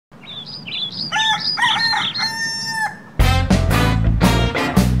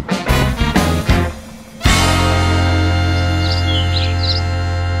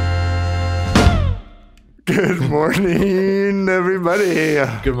Good morning, everybody.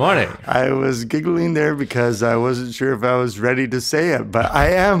 Good morning. I was giggling there because I wasn't sure if I was ready to say it, but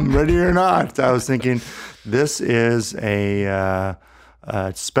I am, ready or not. I was thinking, this is a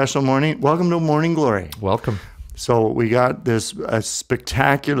special morning. Welcome to Morning Glory. Welcome. So we got this a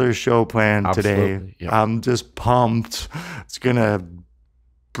spectacular show planned today. Yep. I'm just pumped. It's going to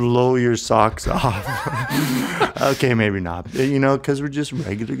blow your socks off. Okay, maybe not. You know, because we're just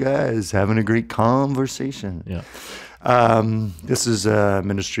regular guys having a great conversation. Yeah. This is a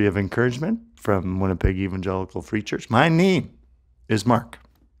ministry of encouragement from Winnipeg Evangelical Free Church. My name is Mark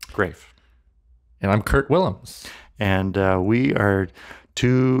Grave. And I'm Kurt Willems. And we are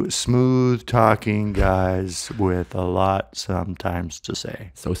two smooth-talking guys with a lot sometimes to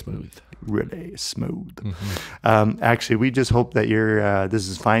say. So smooth. Really smooth. Mm-hmm. Actually, we just hope that this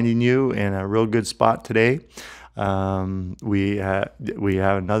is finding you in a real good spot today. We have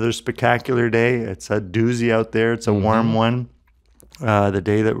another spectacular day. It's a doozy out there. It's a warm one. The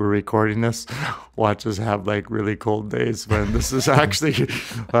day that we're recording this, watch us have like really cold days when this is actually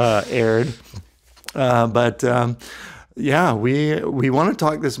aired. Yeah, we want to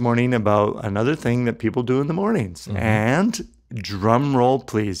talk this morning about another thing that people do in the mornings. And drum roll,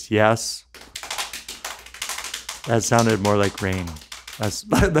 please. Yes. That sounded more like rain.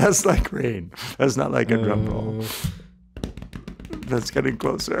 That's like rain. That's not like a drum roll. That's getting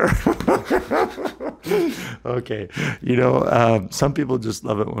closer. Okay. You know, some people just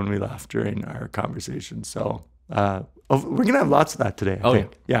love it when we laugh during our conversation. So we're going to have lots of that today, I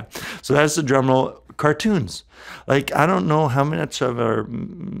think. Yeah. So that's the drum roll. Cartoons. Like, I don't know how much of our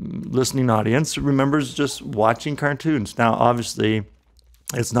listening audience remembers just watching cartoons. Now, obviously,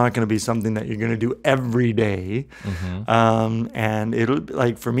 it's not going to be something that you're going to do every day. And it'll,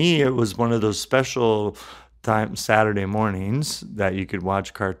 like, for me, it was one of those special time Saturday mornings that you could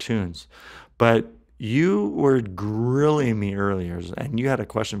watch cartoons. But you were grilling me earlier, and you had a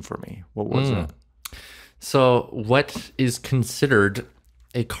question for me. What was it? So, what is considered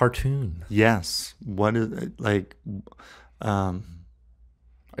a cartoon? Yes. What is it like?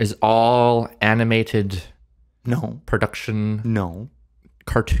 Is all animated production No.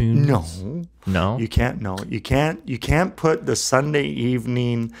 cartoons? No. You can't. No. You can't put the Sunday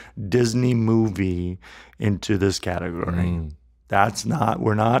evening Disney movie into this category. That's not.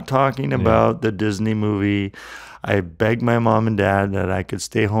 We're not talking about the Disney movie. I begged my mom and dad that I could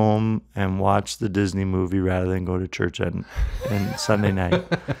stay home and watch the Disney movie rather than go to church on Sunday night.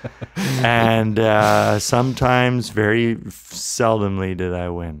 And sometimes, very seldomly, did I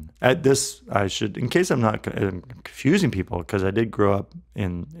win. At this, I should, in case I'm not confusing people, because I did grow up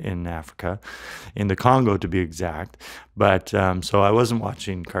in Africa, in the Congo to be exact. But so I wasn't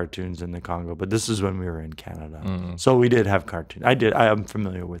watching cartoons in the Congo, but this is when we were in Canada. So we did have cartoons. I am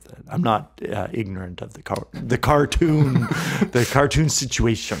familiar with it. I'm not ignorant of the cartoon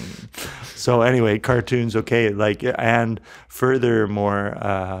situation. So anyway, cartoons, okay. Like, and furthermore,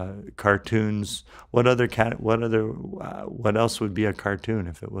 cartoons. What else would be a cartoon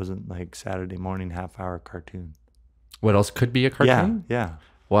if it wasn't like Saturday morning half-hour cartoon? What else could be a cartoon? Yeah.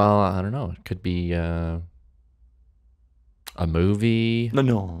 Well, I don't know. It could be a movie.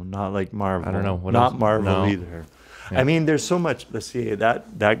 No, not like Marvel. I don't know. What not else? Marvel No. either. Yeah. I mean, there's so much. Let's see,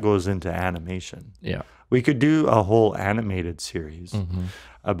 that goes into animation. Yeah. We could do a whole animated series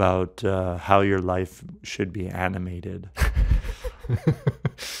about how your life should be animated.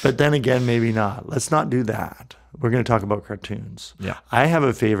 But then again, maybe not. Let's not do that. We're going to talk about cartoons. Yeah. I have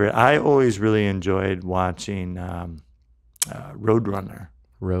a favorite. I always really enjoyed watching Roadrunner.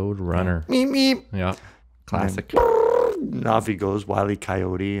 Roadrunner. Meep, meep. Yeah. Classic. And off he goes, Wile E.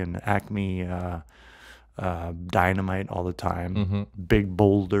 Coyote and Acme Dynamite all the time. Big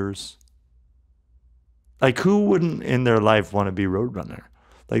boulders. Like, who wouldn't in their life want to be Roadrunner?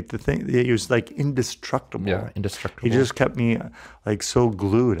 Like, the thing, he was like indestructible. Yeah, indestructible. He just kept me like so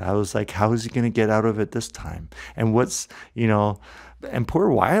glued. I was like, how is he going to get out of it this time? And what's, and poor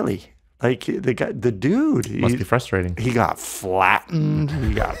Wiley. Like, the dude. Must be frustrating. He got flattened.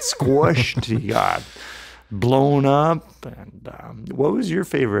 He got squished. He got blown up. And what was your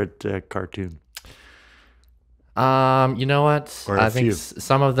favorite cartoon? You know what? Or I think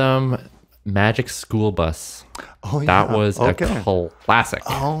some of them, Magic School Bus. Oh, yeah. That was a classic.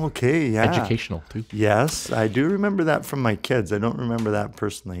 Oh, okay, yeah. Educational, too. Yes, I do remember that from my kids. I don't remember that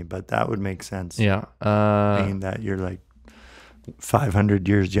personally, but that would make sense. Yeah. Being that you're like 500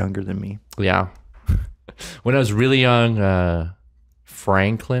 years younger than me. Yeah. When I was really young,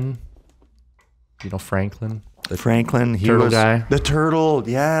 Franklin. You know Franklin? Franklin, he turtle was guy. the turtle.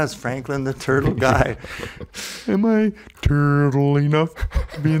 Yes, Franklin, the turtle guy. Am I turtle enough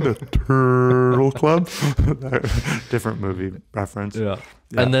to be in the turtle club? Different movie reference. Yeah.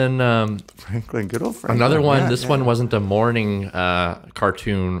 And then Franklin, good old Franklin. another one. Yeah, This one wasn't a morning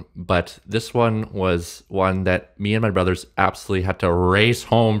cartoon, but this one was one that me and my brothers absolutely had to race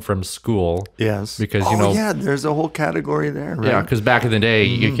home from school. Yes, because there's a whole category there. Right? Yeah, because back in the day,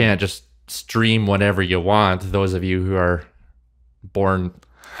 you can't just stream whatever you want. Those of you who are born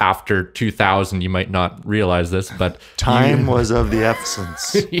after 2000, you might not realize this, but time was of the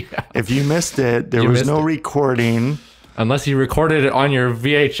essence. Yeah. If you missed it, there was no recording. Unless you recorded it on your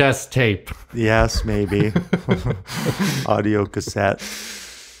VHS tape. Yes, maybe. Audio cassette.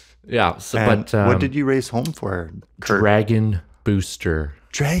 Yeah. So, And but what did you race home for, Kurt? Dragon Booster.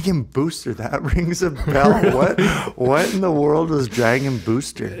 Dragon Booster, that rings a bell. What in the world was Dragon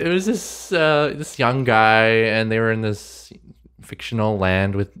Booster? It was this young guy, and they were in this fictional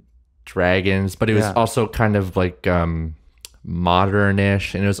land with dragons, but it was also kind of like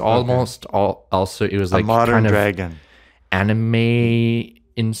modernish, and it was almost also it was like a modern kind of dragon, anime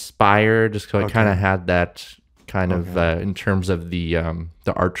inspired. Just kind of had that kind of in terms of the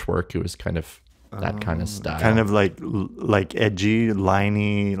artwork. It was kind of that kind of style, kind of like edgy,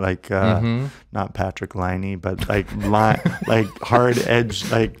 liney, like not Patrick Liney, but like like hard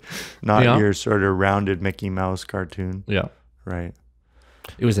edge, like not your sort of rounded Mickey Mouse cartoon. Yeah, right.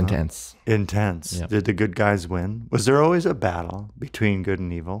 It was intense. Intense. Yeah. Did the good guys win? Was there always a battle between good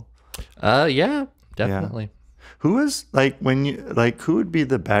and evil? Yeah, definitely. Yeah. Who was who would be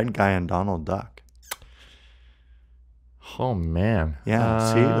the bad guy in Donald Duck? Oh man.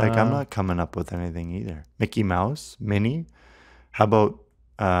 Yeah. See, I'm not coming up with anything either. Mickey Mouse, Minnie. How about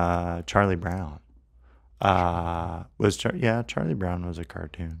Charlie Brown? Charlie Brown was a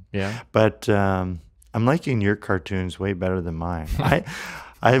cartoon. Yeah. But I'm liking your cartoons way better than mine.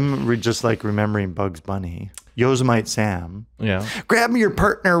 I'm just remembering Bugs Bunny. Yosemite Sam. Yeah. Grab me your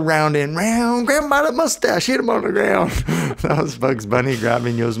partner round and round. Grab him by the mustache. Hit him on the ground. That was Bugs Bunny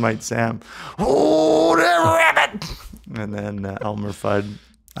grabbing Yosemite Sam. Oh, that rabbit. And then Elmer Fudd.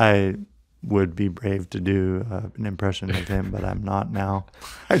 I would be brave to do an impression of him, but I'm not now.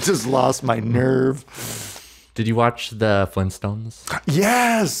 I just lost my nerve. Did you watch the Flintstones?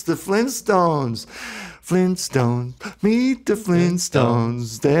 Yes, the Flintstones. Flintstones, meet the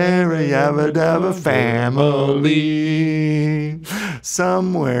Flintstones. They're a yabba dabba family.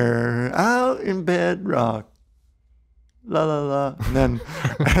 Somewhere out in bedrock. La la la. And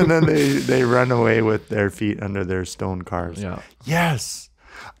then they run away with their feet under their stone cars. Yeah. Yes.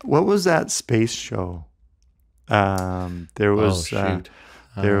 What was that space show? There was like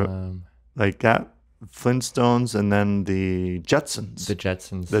that. Flintstones and then the Jetsons. The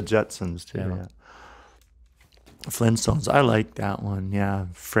Jetsons. The Jetsons too. Yeah. Flintstones. I like that one. Yeah.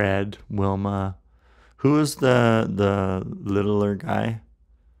 Fred, Wilma. Who was the littler guy?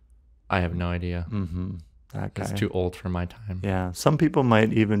 I have no idea. Mm-hmm. That guy. It's too old for my time. Yeah. Some people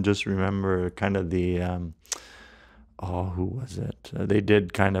might even just remember kind of the who was it? They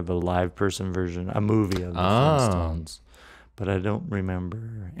did kind of a live person version, a movie of the Flintstones. But I don't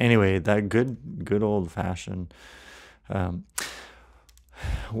remember. Anyway, that good old fashioned.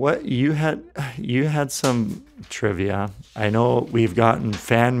 What you had some trivia. I know we've gotten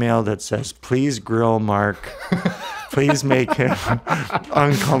fan mail that says, "Please grill Mark. Please make him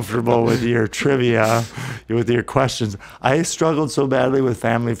uncomfortable with your trivia, with your questions." I struggled so badly with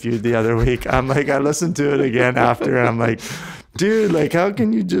Family Feud the other week. I listened to it again after, and I'm like, dude, how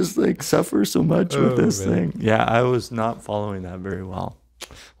can you just suffer so much with this thing? Yeah, I was not following that very well.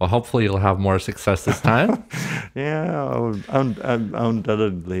 Well, hopefully you'll have more success this time. Yeah,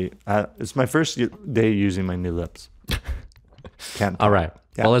 undoubtedly. It's my first day using my new lips. All right.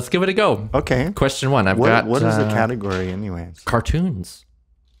 Yeah. Well, let's give it a go. Okay. Question one. What is the category anyways? Cartoons.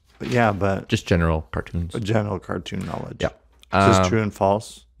 But just general cartoons. General cartoon knowledge. Yeah. Is this true and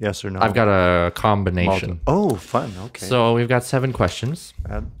false? Yes or no? I've got a combination. Oh, fun. Okay. So we've got 7 questions.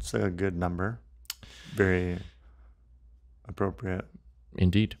 That's a good number. Very appropriate.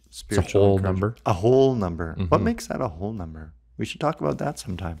 Indeed. It's a whole number. A whole number. Mm-hmm. What makes that a whole number? We should talk about that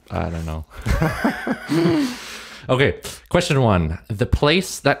sometime. I don't know. Okay. Question 1. The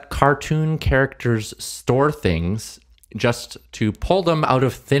place that cartoon characters store things just to pull them out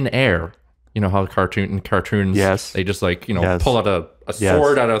of thin air. You know how cartoons, yes, they just pull out a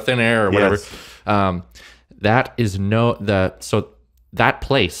sword out of thin air or whatever. Yes. That is that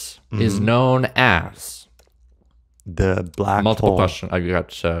place is known as the black multiple hole. Question. I've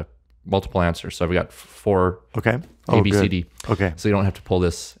got multiple answers, so I've got 4. Okay. A, B, C, D. Okay. So you don't have to pull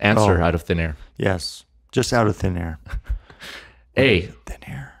this answer out of thin air. Yes. Just out of thin air. A, Thin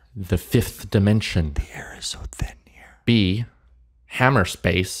air. the fifth dimension. The air is so thin here. B, hammer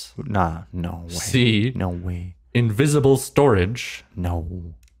space. Nah, no way. C, No way. invisible storage.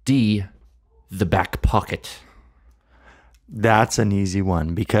 No. D, the back pocket. That's an easy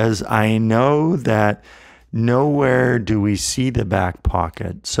one because I know that nowhere do we see the back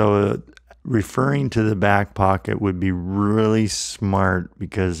pocket. So referring to the back pocket would be really smart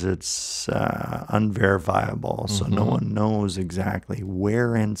because it's unverifiable. So no one knows exactly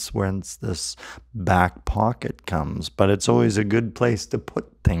whence this back pocket comes. But it's always a good place to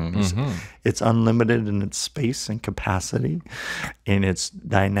put things. It's unlimited in its space and capacity, in its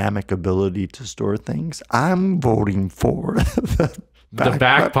dynamic ability to store things. I'm voting for the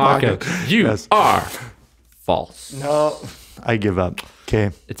back pocket. You are false. No, I give up.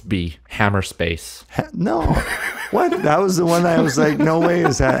 Okay. It's B, hammer space. No. What? That was the one I was like, no way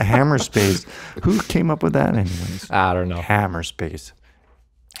is that hammer space. Who came up with that anyways? I don't know. Hammer space.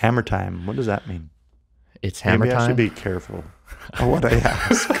 Hammer time. What does that mean? It's hammer Maybe time. I should be careful of what I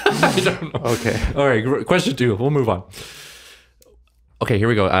ask. I don't know. Okay. All right. Question 2. We'll move on. Okay, here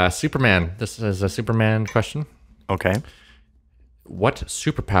we go. Superman. This is a Superman question. Okay. What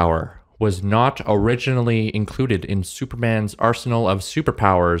superpower was not originally included in Superman's arsenal of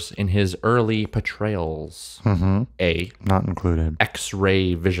superpowers in his early portrayals? A, Not included.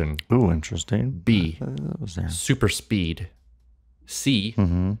 X-ray vision. Ooh, interesting. B, That was there. super speed. C,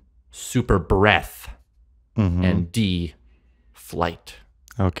 super breath. And D, flight.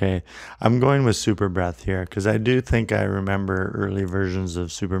 Okay. I'm going with super breath here because I do think I remember early versions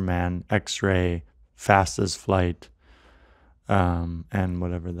of Superman, X-ray, fastest flight, and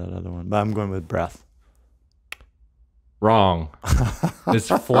whatever that other one. But I'm going with breath. Wrong. It's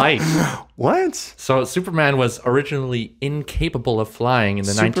flight. What? So Superman was originally incapable of flying in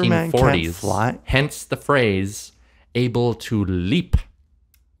the Superman 1940s. can't fly? Hence the phrase, able to leap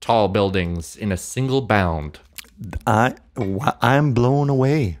tall buildings in a single bound. I'm blown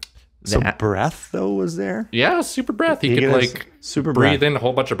away. So That- breath though was there? Yeah, super breath. He He could gets like super breathe breath. in a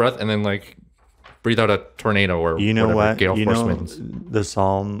whole bunch of breath and then like breathe out a tornado or You know whatever, what? gale You force know winds. the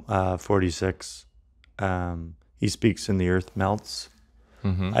Psalm 46. He speaks and the earth melts.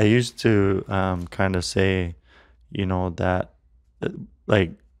 I used to kind of say, that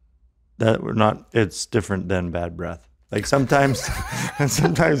like that we're not. It's different than bad breath. Like sometimes,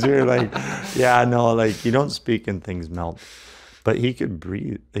 sometimes we're like, yeah, no, like you don't speak and things melt. But he could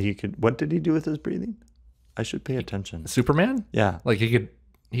breathe. He could. What did he do with his breathing? I should pay attention. Superman? Yeah. Like he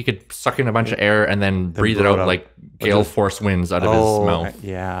could suck in a bunch of air and then breathe it blow out it out. like gale force winds out of his mouth.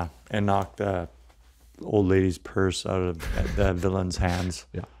 Yeah, and knock the old lady's purse out of the villain's hands.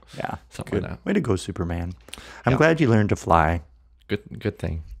 Yeah. Yeah, Something good. like that. Way to go, Superman. I'm glad you learned to fly. Good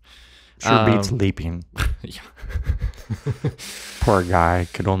thing. Sure beats leaping. Yeah. Poor guy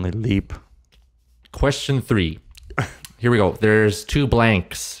could only leap. Question 3. Here we go. There's 2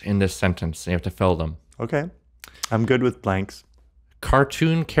 blanks in this sentence. You have to fill them. Okay, I'm good with blanks.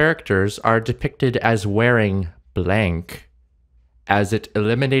 Cartoon characters are depicted as wearing blank, as it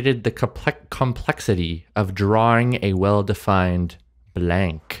eliminated the complexity of drawing a well-defined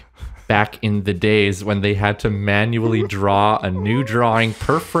blank back in the days when they had to manually draw a new drawing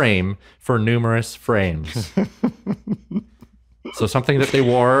per frame for numerous frames. So something that they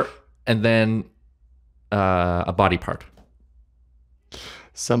wore and then a body part.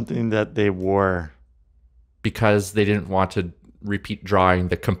 Something that they wore. Because they didn't want to repeat drawing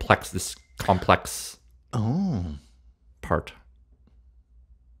this complex part.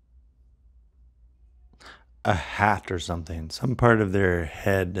 A hat or something. Some part of their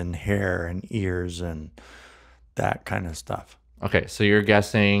head and hair and ears and that kind of stuff. Okay, so you're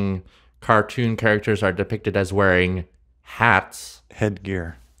guessing cartoon characters are depicted as wearing hats,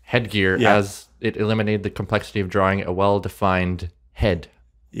 Headgear. headgear, Yeah. as it eliminated the complexity of drawing a well-defined head.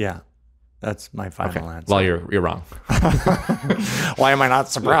 Yeah, that's my final answer. Well, you're wrong. Why am I not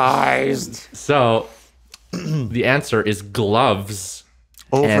surprised? So the answer is gloves.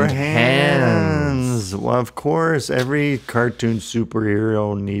 Over And hands. Well, of course, every cartoon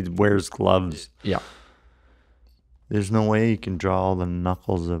superhero wears gloves. Yeah. There's no way you can draw all the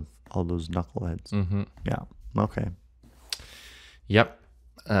knuckles of all those knuckleheads. Yeah. Okay. Yep.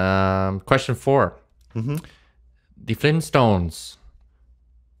 Question 4. The Flintstones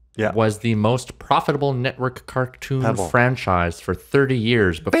Yeah. was the most profitable network cartoon Pebble. franchise for 30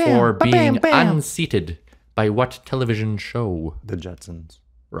 years before Bam, being bam. unseated by what television show? The Jetsons.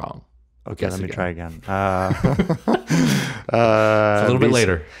 Wrong. Okay, Guess let me again. try again. It's a little bit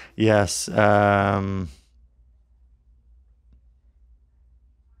later. Yes.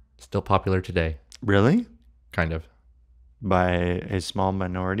 Still popular today. Really? Kind of. By a small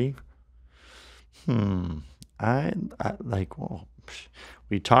minority? I like, well,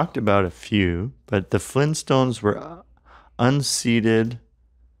 we talked about a few, but the Flintstones were unseated.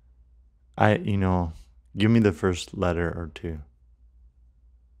 Give me the first letter or two.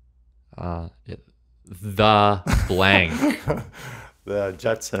 The blank. The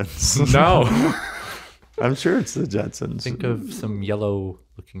Jetsons. No. I'm sure it's the Jetsons. Think of some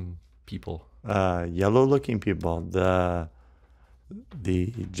yellow-looking people. Yellow-looking people. The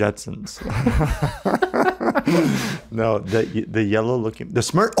Jetsons. No, the yellow-looking, the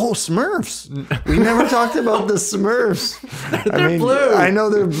Smurfs. We never talked about the Smurfs. They're blue. I know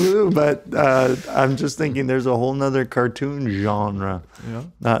they're blue, but I'm just thinking there's a whole nother cartoon genre. Yeah.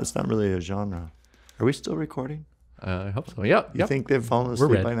 No, it's not really a genre. Are we still recording? I hope so. Yeah. You think they've fallen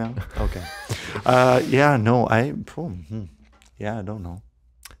asleep red. by now? Okay. No, I don't know.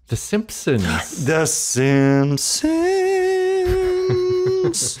 The Simpsons. The Simpsons.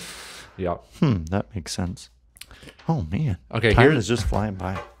 Yeah. That makes sense. Oh man. Okay, Time here- is just flying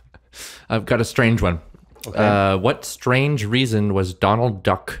by. I've got a strange one. Okay. What strange reason was Donald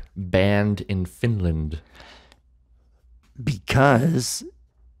Duck banned in Finland? Because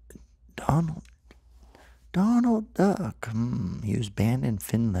Donald Duck, he was banned in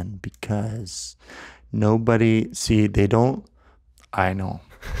Finland because I know,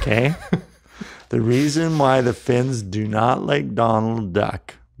 okay? The reason why the Finns do not like Donald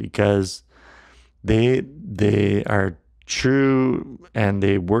Duck, because they are true and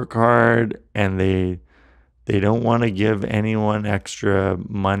they work hard and they don't want to give anyone extra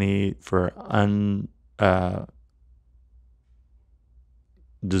money for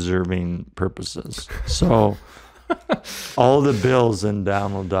deserving purposes. So all the bills in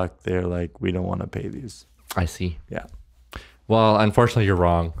Donald Duck, they're like, we don't want to pay these. I see. Yeah. Well, unfortunately, you're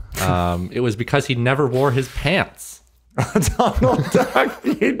wrong. It was because he never wore his pants. Donald Duck,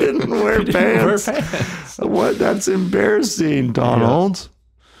 he didn't wear pants. What? That's embarrassing, Donald. Yeah.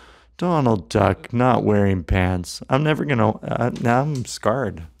 Donald Duck not wearing pants. I'm never gonna. Now I'm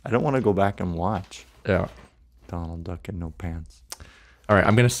scarred. I don't want to go back and watch. Yeah. Donald Duck and no pants. All right,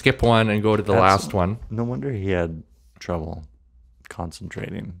 I'm gonna skip one and go to the last one. No wonder he had trouble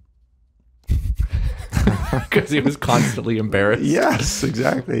concentrating. Because he was constantly embarrassed. Yes,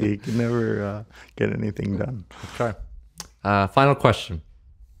 exactly. He could never get anything done. Okay. Final question.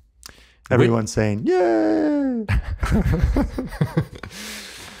 Everyone's saying, yay!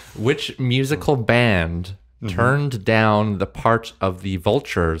 Which musical band turned down the part of the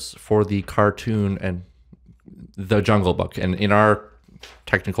vultures for the cartoon and the Jungle Book? And in our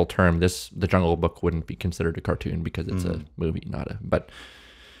technical term, the Jungle Book wouldn't be considered a cartoon because it's a movie, but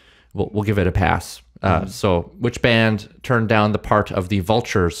we'll give it a pass. So which band turned down the part of the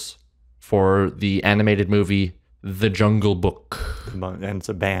vultures for the animated movie The Jungle Book? And it's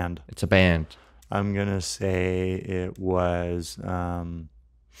a band. It's a band. I'm going to say it was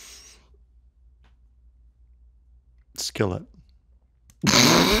Skillet.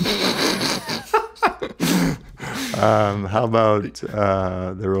 How about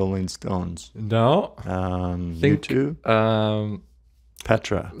the Rolling Stones? No. U2?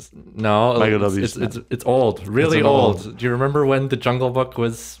 Petra. No. Michael W. It's old. Really It's old. Do you remember when The Jungle Book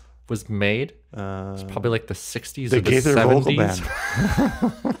was made? It's probably like the 60s the or the Gaither 70s. Vocal Band.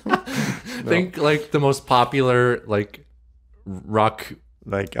 I think like the most popular like rock.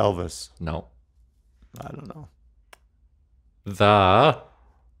 Like Elvis. No. I don't know. The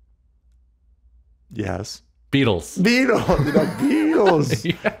Yes. Beatles. The Beatles.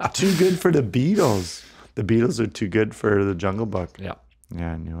 Yeah. Too good for the Beatles. The Beatles are too good for the Jungle Book. Yeah.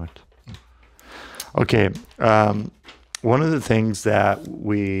 Yeah, I knew it. Okay. One of the things that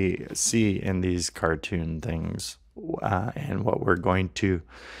we see in these cartoon things and what we're going to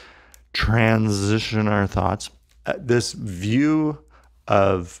transition our thoughts, this view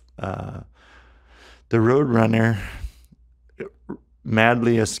of the Roadrunner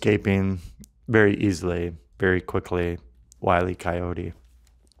madly escaping very easily, very quickly, Wile E. Coyote.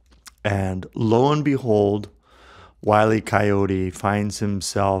 And lo and behold, Wile E. Coyote finds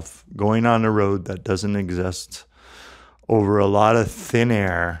himself going on a road that doesn't exist over a lot of thin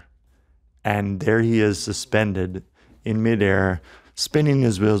air. And there he is suspended in midair, spinning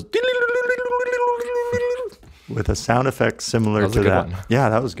his wheels with a sound effect similar to that. One. Yeah,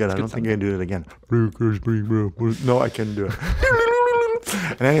 that was good. I don't think I can do it again. No, I couldn't do it.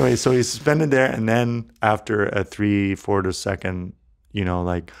 And anyway, so he's suspended there, and then after a 3/4 second,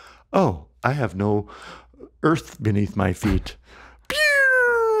 like, oh, I have no earth beneath my feet.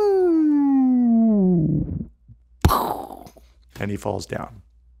 And he falls down.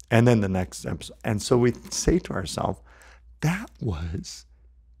 And then the next episode. And so we say to ourselves, that was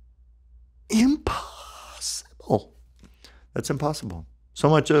impossible. That's impossible. So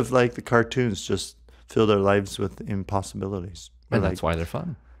much of like the cartoons just fill their lives with impossibilities. And that's why they're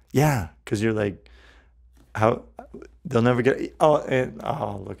fun. Yeah, because you're like, how they'll never get.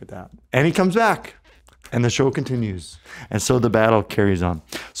 Oh, look at that. And he comes back, and the show continues, and so the battle carries on.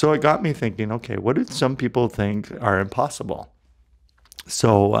 So it got me thinking. Okay, what do some people think are impossible?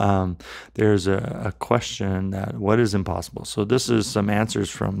 So there's a question that what is impossible? So this is some answers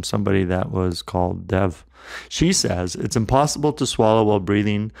from somebody that was called Dev. She says it's impossible to swallow while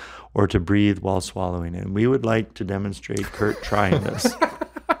breathing or to breathe while swallowing. And we would like to demonstrate Kurt trying this.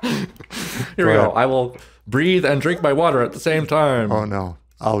 Here we go. I will breathe and drink my water at the same time. Oh, no.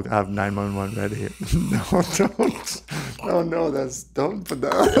 I'll have 911 ready. No, don't. No, don't put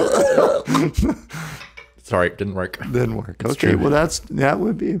that. Sorry, it didn't work. Didn't work. It's okay, true. well that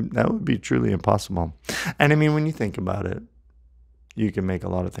would be truly impossible. And I mean, when you think about it, you can make a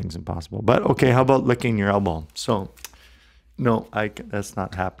lot of things impossible. But okay, how about licking your elbow? So, no, that's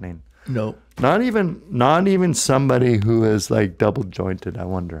not happening. No. Not even somebody who is like double jointed. I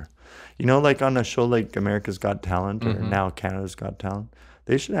wonder. You know, like on a show like America's Got Talent or now Canada's Got Talent,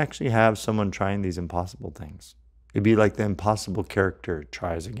 they should actually have someone trying these impossible things. It'd be like the impossible character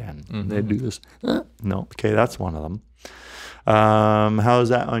tries again. They do this. No. Okay, that's one of them. How is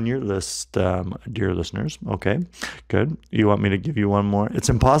that on your list, dear listeners? Okay, good. You want me to give you one more? It's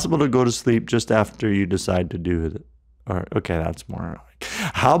impossible to go to sleep just after you decide to do it. Or okay, that's more.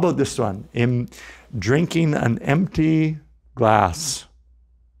 How about this one? In drinking an empty glass.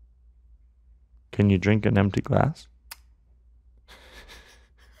 Can you drink an empty glass?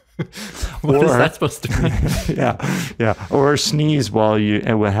 What is that supposed to mean? yeah. Or sneeze while you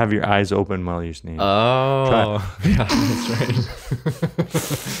have your eyes open while you sneeze. Oh, yeah, that's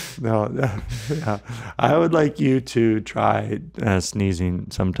right. No, I would like you to try sneezing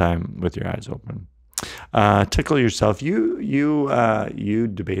sometime with your eyes open. Tickle yourself. You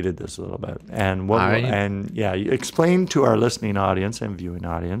debated this a little bit, and you explain to our listening audience and viewing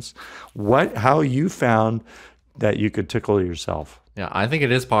audience how you found that you could tickle yourself. Yeah, I think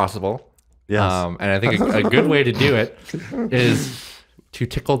it is possible. Yes. And I think a good way to do it is to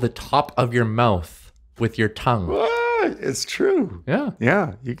tickle the top of your mouth with your tongue. What? It's true. Yeah.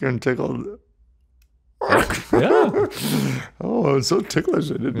 Yeah, you can tickle. Yeah. Oh, it's so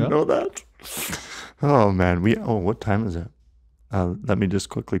ticklish. I didn't know that. Oh, man. What time is it? Let me just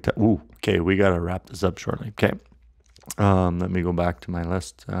quickly okay, we got to wrap this up shortly. Okay. Let me go back to my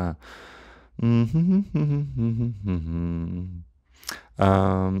list.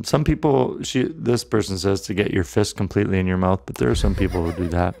 Some people, this person says to get your fist completely in your mouth, but there are some people who do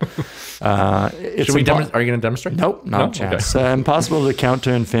that. Are you going to demonstrate? Nope, not a chance. Okay. Impossible to count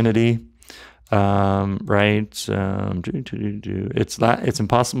to infinity. Right. It's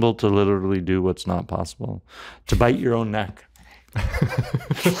impossible to literally do what's not possible. To bite your own neck.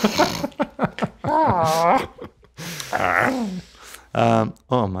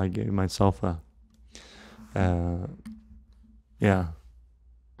 I gave myself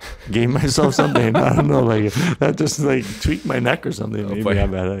gave myself something. I don't know, like that just like tweaked my neck or something. Maybe I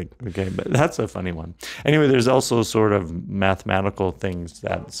have a headache. Okay, but that's a funny one. Anyway, there's also sort of mathematical things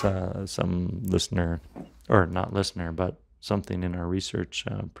that some listener, or not listener, but something in our research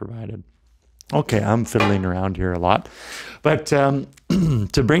provided. Okay, I'm fiddling around here a lot, but to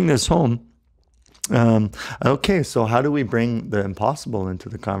bring this home. Okay, so how do we bring the impossible into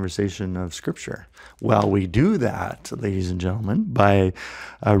the conversation of Scripture? Well, we do that, ladies and gentlemen, by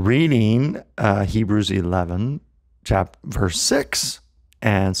reading Hebrews 11, verse 6.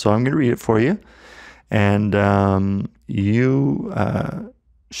 And so I'm going to read it for you. And you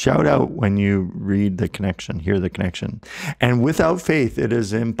shout out when you read the connection, hear the connection. And without faith, it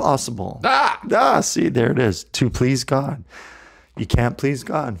is impossible. See, there it is, to please God. You can't please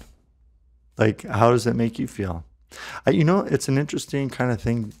God. Like, how does it make you feel? It's an interesting kind of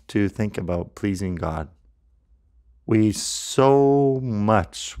thing to think about, pleasing God. We so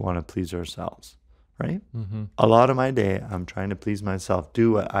much want to please ourselves, right? Mm-hmm. A lot of my day, I'm trying to please myself,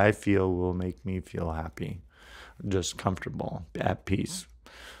 do what I feel will make me feel happy, just comfortable, at peace,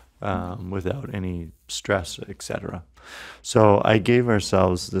 without any stress, etc. So I gave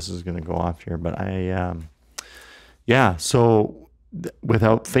ourselves, this is going to go off here, but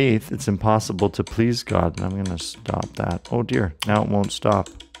without faith, it's impossible to please God. And I'm going to stop that. Oh dear, now it won't stop.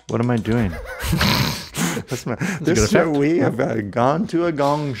 What am I doing? We have gone to a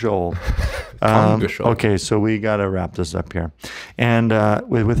gong show. Okay, so we got to wrap this up here. And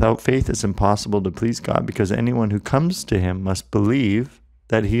without faith, it's impossible to please God, because anyone who comes to him must believe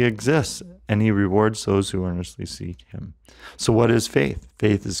that he exists, and he rewards those who earnestly seek him. So what is faith?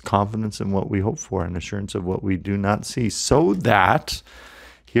 Faith is confidence in what we hope for and assurance of what we do not see. So that,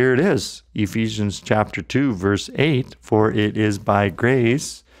 here it is, Ephesians chapter 2, verse 8, for it is by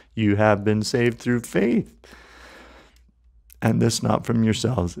grace you have been saved through faith. And this not from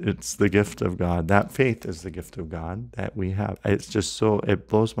yourselves. It's the gift of God. That faith is the gift of God that we have. It's just so, it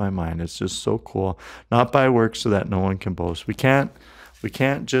blows my mind. It's just so cool. Not by works so that no one can boast. We can't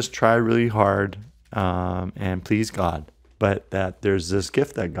just try really hard and please God, but that there's this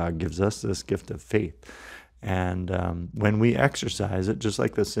gift that God gives us, this gift of faith. And when we exercise it, just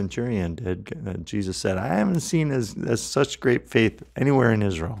like the centurion did, Jesus said, I haven't seen as such great faith anywhere in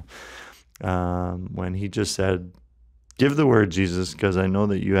Israel. When he just said, give the word, Jesus, because I know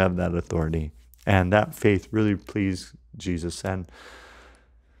that you have that authority. And that faith really pleased Jesus. And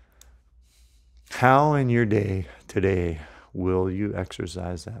how in your day today will you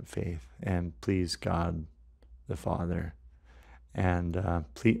exercise that faith and please God the Father? And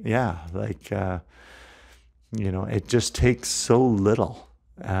it just takes so little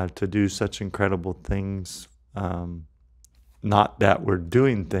to do such incredible things. Not that we're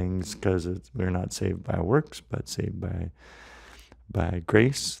doing things because we're not saved by works, but saved by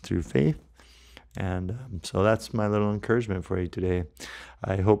grace through faith. And so that's my little encouragement for you today.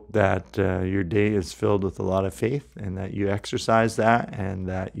 I hope that your day is filled with a lot of faith and that you exercise that and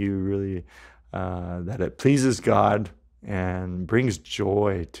that you really, that it pleases God and brings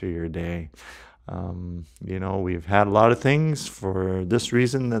joy to your day. We've had a lot of things for this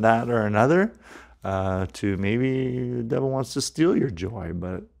reason, that or another. To maybe the devil wants to steal your joy,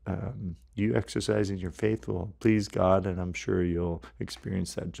 but you exercising your faith will please God, and I'm sure you'll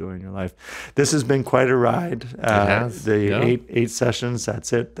experience that joy in your life. This has been quite a ride. It has. Eight sessions,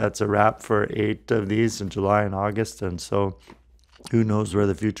 that's it. That's a wrap for 8 of these in July and August, and so who knows where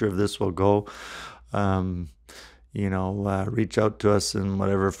the future of this will go. Reach out to us in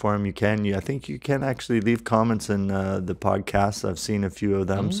whatever form you can. I think you can actually leave comments in the podcast. I've seen a few of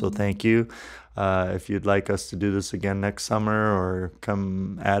them, so thank you. If you'd like us to do this again next summer or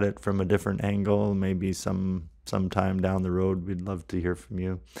come at it from a different angle, maybe sometime down the road, we'd love to hear from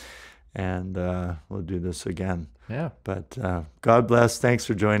you. And we'll do this again. Yeah. But God bless. Thanks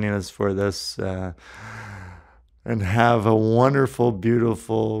for joining us for this. And have a wonderful,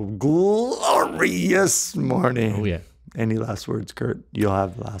 beautiful, glorious morning. Oh, yeah. Any last words, Kurt? You'll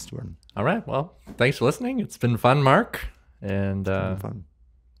have the last word. All right. Well, thanks for listening. It's been fun, Mark. And Fun.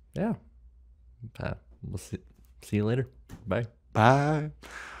 yeah. We'll see you later. Bye. Bye.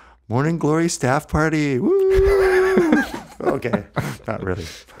 Morning Glory staff party. Woo! Okay. Not really.